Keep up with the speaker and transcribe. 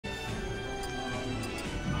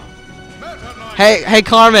Hey,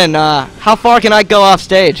 Carmen. How far can I go off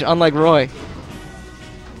stage? Unlike Roy.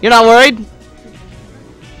 You're not worried?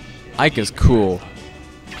 Ike is cool.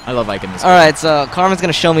 I love Ike in this game. Alright, so Carmen's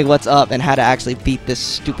gonna show me what's up and how to actually beat this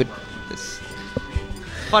stupid...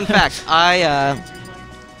 Fun fact,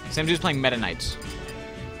 Sam Dude's playing Meta Knight.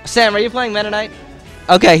 Sam, are you playing Meta Knight?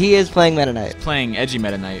 Okay, he is playing Meta Knight. He's playing Edgy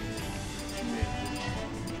Meta Knight.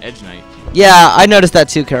 Edge Knight. Yeah, I noticed that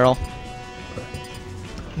too, Carol.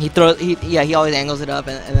 He always angles it up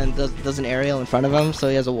and then does an aerial in front of him, so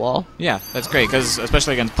he has a wall. Yeah, that's great, because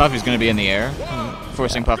especially against Puff, he's going to be in the air,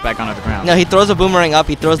 forcing Puff back onto the ground. No, he throws a boomerang up,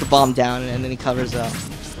 he throws the bomb down, and then he covers up.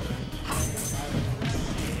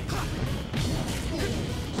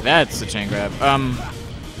 That's a chain grab.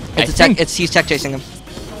 He's tech chasing him.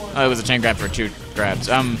 Oh, it was a chain grab for 2 grabs.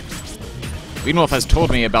 Beanwolf has told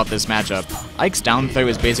me about this matchup. Ike's down throw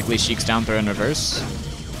is basically Sheik's down throw in reverse.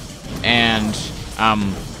 And,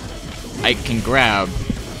 Ike can grab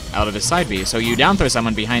out of his side B. So you down throw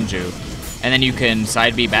someone behind you, and then you can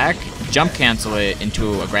side B back, jump cancel it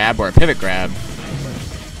into a grab or a pivot grab,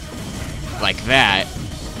 like that,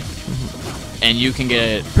 and you can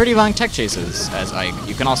get pretty long tech chases as Ike.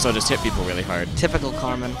 You can also just hit people really hard. Typical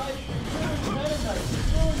Carmen.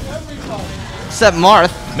 Except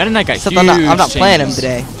Marth. Meta Knight got Except huge I'm not playing him changes.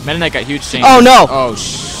 today. Meta Knight got huge changes. Oh no! Oh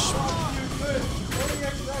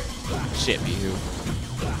shit, Bihu.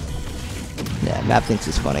 Yeah, Map thinks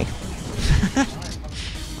it's funny.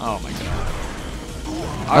 Oh my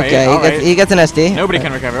god. Okay, he gets an SD. Nobody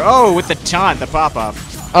can recover. Oh, with the taunt, the pop-up.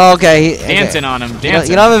 Oh, okay. Dancing on him,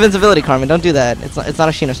 dancing. You don't have invincibility, Carmen. Don't do that. It's not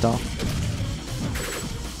a Sheena stall.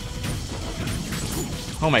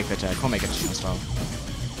 He'll make the attack. He'll make it Sheena style.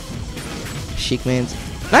 Sheik mains.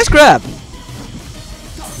 Nice grab!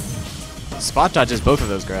 Spot dodges both of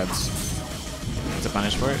those grabs. It's a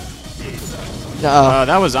punish for it. No.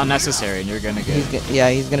 That was unnecessary, and you're gonna get...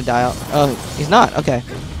 He's gonna die out. Oh, he's not? Okay.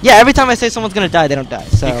 Yeah, every time I say someone's gonna die, they don't die.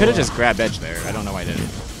 So he could have just grabbed edge there. I don't know why he didn't.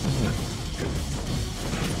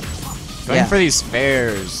 Going for these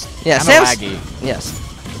fares. Yeah, Kinda Sam's... laggy. Yes.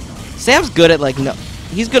 Sam's good at, like, no...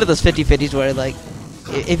 He's good at those 50-50s where, like,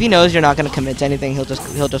 if he knows you're not gonna commit to anything, he'll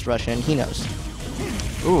just rush in. He knows.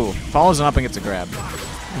 Ooh, follows him up and gets a grab.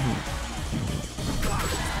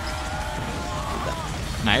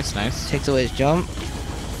 Nice, nice. Takes away his jump.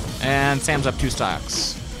 And Sam's up 2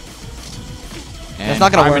 stocks. And that's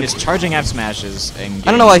not gonna Carmen work. is charging F smashes and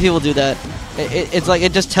I don't know why people do that. It's like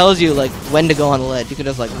it just tells you like when to go on the ledge. You can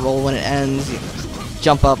just like roll when it ends,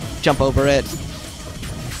 jump up, jump over it.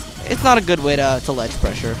 It's not a good way to ledge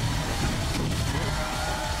pressure.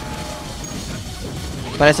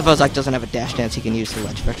 But I suppose Ike doesn't have a dash dance he can use to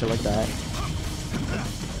ledge pressure like that.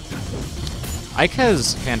 Ike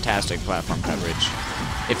has fantastic platform coverage.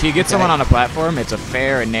 If he gets someone on a platform, it's a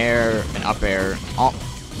fair, an air, an up air, all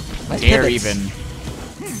Nice dare pivots. even.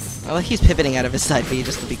 I like he's pivoting out of his side B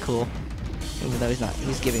just to be cool. Even though he's not,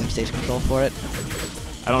 he's giving him stage control for it.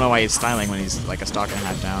 I don't know why he's styling when he's like a stock and a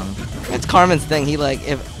half down. It's Carmen's thing. He like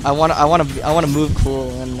if I want to move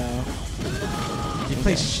cool and he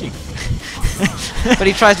plays Sheik. but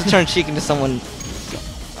he tries to turn Sheik into someone.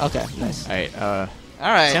 Okay, nice. All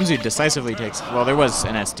right. Samzu decisively takes. Well, there was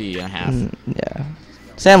an SD and a half. Yeah.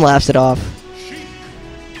 Sam laughs it off.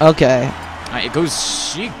 Okay. It goes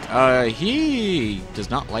Sheik. He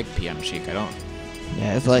does not like PM Sheik. I don't.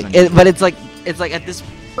 Yeah, it's like, but it's like at this.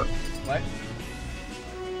 What?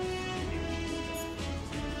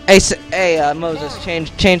 Hey, Moses,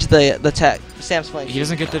 change the tech. Sam's playing. He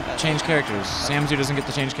doesn't get to change characters. Samzu doesn't get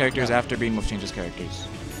to change characters after Beanwolf changes characters.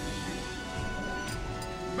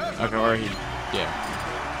 Okay, or he, yeah.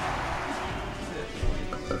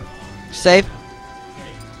 Save.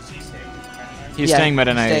 He's staying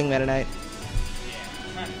Meta Knight. Staying Meta Knight.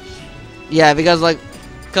 Yeah, because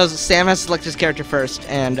Sam has to select his character first,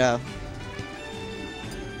 and we're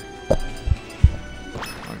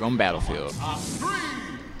going Battlefield.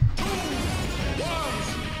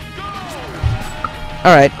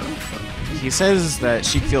 All right. He says that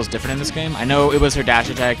Sheik feels different in this game. I know it was her dash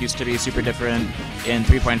attack used to be super different in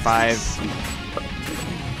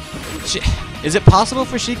 3.5. Is it possible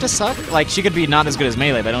for Sheik to suck? Like, she could be not as good as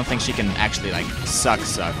Melee, but I don't think she can actually, like, suck.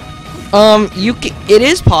 It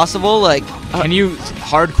is possible, like... can you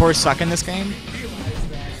hardcore suck in this game?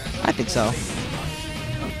 I think so.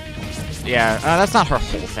 Yeah, that's not her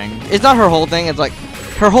whole thing. It's not her whole thing, it's like...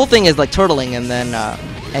 Her whole thing is, like, turtling and then,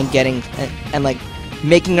 and getting... And like,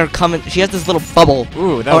 making her come in... She has this little bubble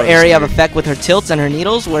or area of effect with her tilts and her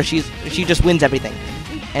needles where she just wins everything.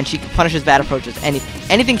 And she punishes bad approaches.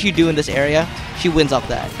 Anything she do in this area, she wins off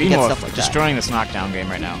that. Beanwolf destroying this knockdown game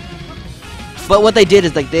right now. But what they did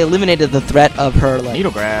is like they eliminated the threat of her like needle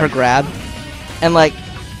grab. her grab, and like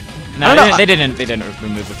no, they didn't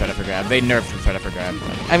remove the threat of her grab. They nerfed the threat of her grab.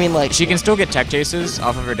 I mean, like she can still get tech chases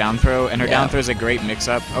off of her down throw, and her down throw is a great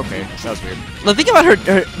mix-up. Okay, that was weird. The thing about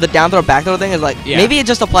the down throw back throw thing is like maybe it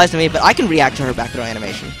just applies to me, but I can react to her back throw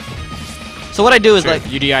animation. So what I do is like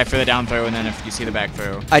UDI for the down throw, and then if you see the back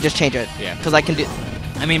throw, I just change it. Yeah, because I can do.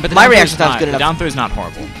 I mean, but my reaction time's good enough. The down throw is not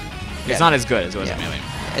horrible. It's not as good as it was at Melee.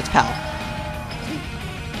 It's PAL.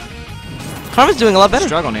 Karma's doing a lot better.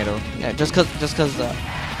 Struggle NATO. Yeah, just cause.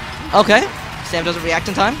 Okay, Sam doesn't react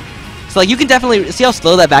in time. So like you can definitely see how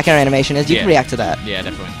slow that back air animation is. You can react to that. Yeah,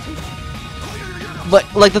 definitely. But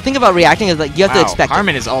like the thing about reacting is like you have to expect.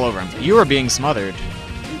 Harmon is all over him. You are being smothered.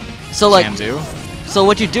 So like. Samzu. So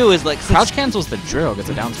what you do is like crouch cancels the drill, gets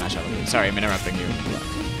a down smash out of it. Sorry, I'm interrupting you.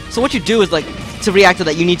 So what you do is like to react to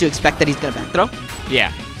that you need to expect that he's gonna back throw.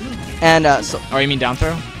 Yeah. And so. Oh, you mean down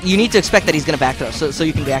throw? You need to expect that he's gonna back throw, so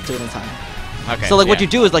you can react to it in time. Okay. So like what you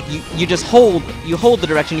do is like you just hold the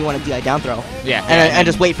direction you want to DI down throw. Yeah. And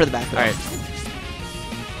just wait for the back throw. All right.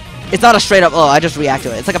 It's not a straight up I just react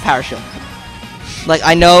to it. It's like a power shield. Like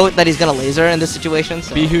I know that he's gonna laser in this situation.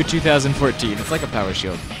 So. Bihu 2014. It's like a power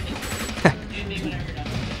shield.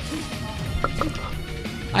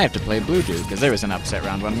 I have to play Blue Dude because there was an upset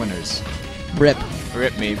round 1 winners. Rip.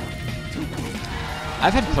 Rip me.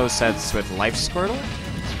 I've had close sets with Life Squirtle.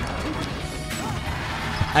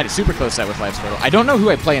 I had a super close set with Life Squirtle. I don't know who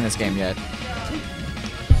I play in this game yet.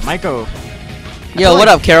 Maiko. Yo, what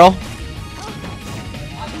up, Carol?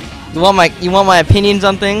 You want my opinions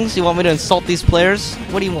on things? You want me to insult these players?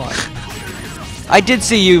 What do you want? I did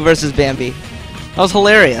see you versus Bambi. That was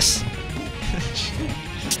hilarious.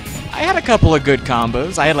 I had a couple of good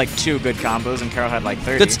combos. I had like 2 good combos, and Carol had like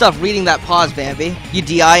 30. Good stuff. Reading that pause, Bambi. You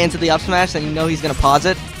DI into the up smash, and you know he's gonna pause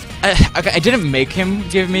it. Okay, I didn't make him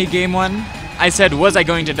give me game 1. I said, was I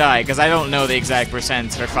going to die? Because I don't know the exact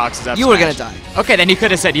percents for Fox's up You smash. were gonna die. Okay, then he could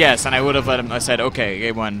have said yes, and I would have let him. I said, okay,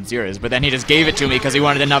 game 1's yours. But then he just gave it to me because he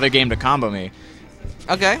wanted another game to combo me.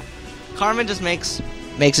 Okay. Carmen just makes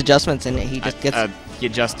adjustments, and he just gets. He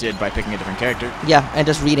adjusted by picking a different character. Yeah, and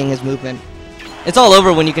just reading his movement. It's all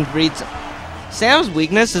over when you can read. Sam's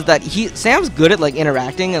weakness is that Sam's good at like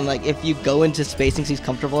interacting, and like if you go into spacings he's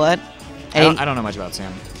comfortable at. And I don't know much about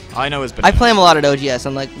Sam. All I know is I play him a lot at OGS,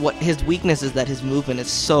 and like what his weakness is that his movement is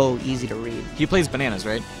so easy to read. He plays bananas,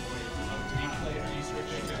 right?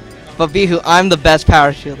 But Bihu, I'm the best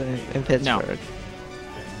power shielder in Pittsburgh.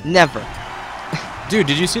 No. Never. Dude,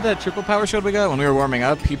 did you see that triple power shield we got when we were warming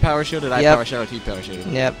up? He power shielded, I power shielded, he power shielded.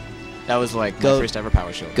 Yep. That was like my first ever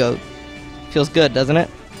power shield. Goat. Feels good, doesn't it?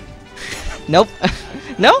 Nope.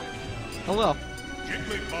 No? Oh well.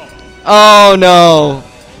 Oh no.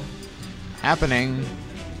 Happening.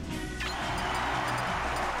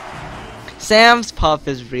 Sam's puff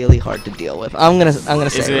is really hard to deal with. I'm gonna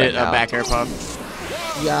say is it right now. a back air puff?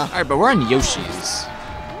 Yeah. Alright, but we're on Yoshi's.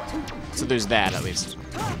 So there's that at least.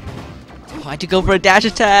 Why'd you go for a dash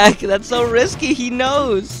attack? That's so risky. He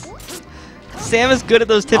knows. Sam is good at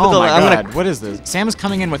those typical. Oh my god, what is this? Sam is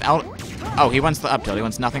coming in without. Oh, he wants the up tilt. He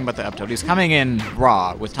wants nothing but the up tilt. He's coming in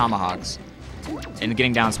raw with tomahawks and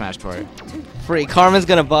getting down smashed for it. Free. Carmen's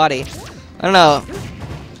gonna body. I don't know.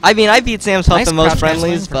 I mean, I beat Sam's puff the most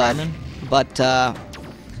friendlies, but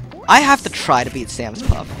I have to try to beat Sam's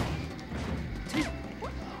puff,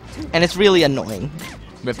 and it's really annoying.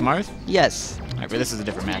 With Marth? Yes. Alright, but this is a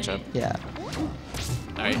different matchup. Yeah.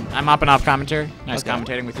 Alright, I'm hopping off commentary. Nice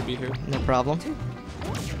commentating with you, Bihu. No problem.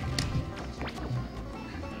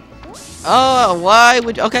 Oh, why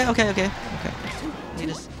would you? Okay. You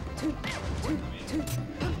just.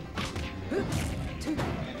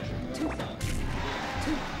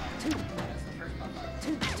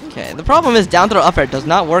 Okay, the problem is down throw up air does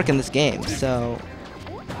not work in this game, so.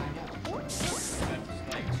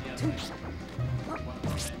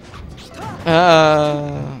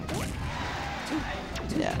 Yeah.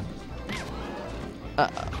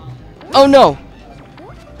 Oh no!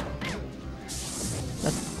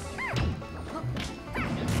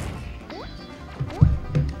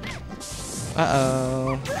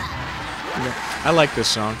 Uh-oh. Yeah. I like this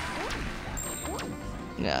song.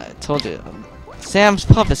 Yeah, I told you. Sam's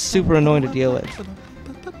puff is super annoying to deal with.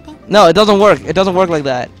 No, it doesn't work. It doesn't work like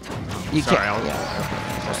that. You Sorry,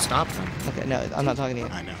 can't. I'll stop then. Okay, no, I'm not talking to you.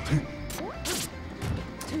 I know.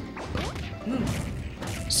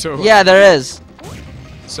 So Yeah, there is.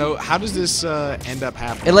 So how does this end up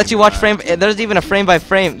happening? It lets you watch frame. There's even a frame by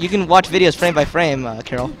frame. You can watch videos frame by frame,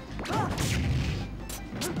 Carol.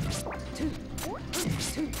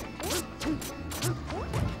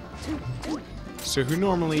 So who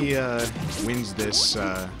normally wins this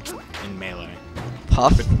in Melee?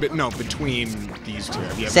 Puff? But no, between these two.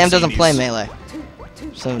 Have you ever Sam seen doesn't play these? Melee.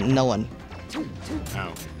 So no one.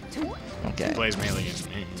 Oh. Okay. He plays Melee against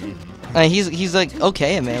me. He's like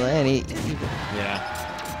okay at Melee, and he Yeah.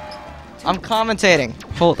 I'm commentating.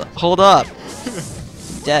 Hold up.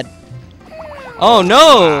 Dead. Oh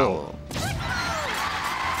no! Wow.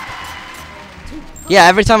 Yeah,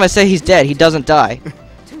 every time I say he's dead, he doesn't die.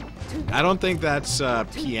 I don't think that's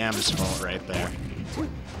PM's fault right there.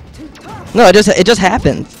 No, it just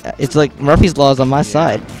happens. It's like Murphy's Law is on my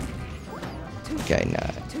side. Okay, no.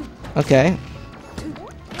 Okay.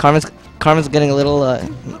 Carmen's getting a little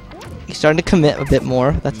he's starting to commit a bit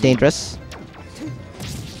more. That's dangerous.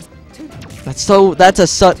 It's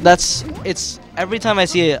every time I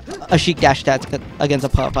see a Sheik dash attack against a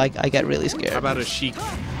pup, I get really scared. How about a Sheik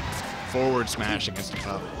forward smash against a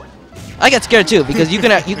pup? I get scared too because you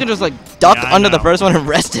can just like duck Yeah, I under the know. first one and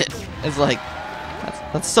rest it. It's like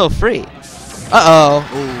that's so free.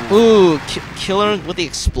 Ooh, killer with the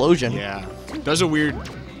explosion. Yeah. Does a weird.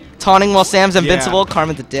 Taunting while Sam's invincible. Yeah.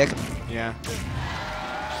 Carmen's a dick. Yeah.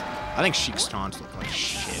 I think Sheik's taunts look like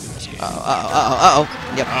shit in this game. Uh-oh.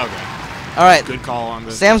 Yep. Okay. All right. Good call on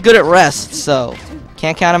this. Sam's good at rest, so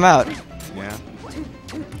can't count him out. Yeah.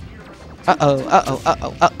 Uh-oh.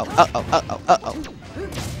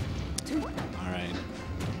 Alright.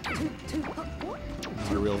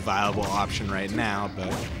 Not a real viable option right now,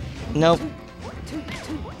 but Nope.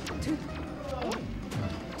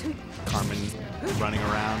 Carmen running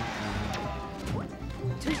around.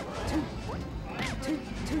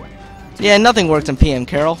 Yeah, nothing works in PM,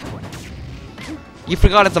 Carol. You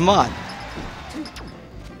forgot it's a mod.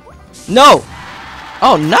 No.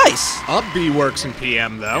 Oh, nice. Up B works in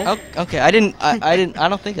PM though. Okay, I don't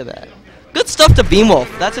think of that. Good stuff to Beanwolf.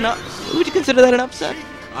 That's an would you consider that an upset?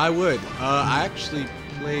 I would. I actually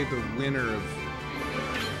play the winner of.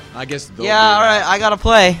 I guess. they'll Yeah, do all right. that. I gotta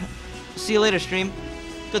play. See you later, stream.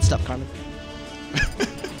 Good stuff, Carmen. It's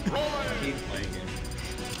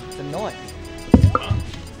annoying.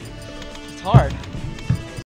 It's hard.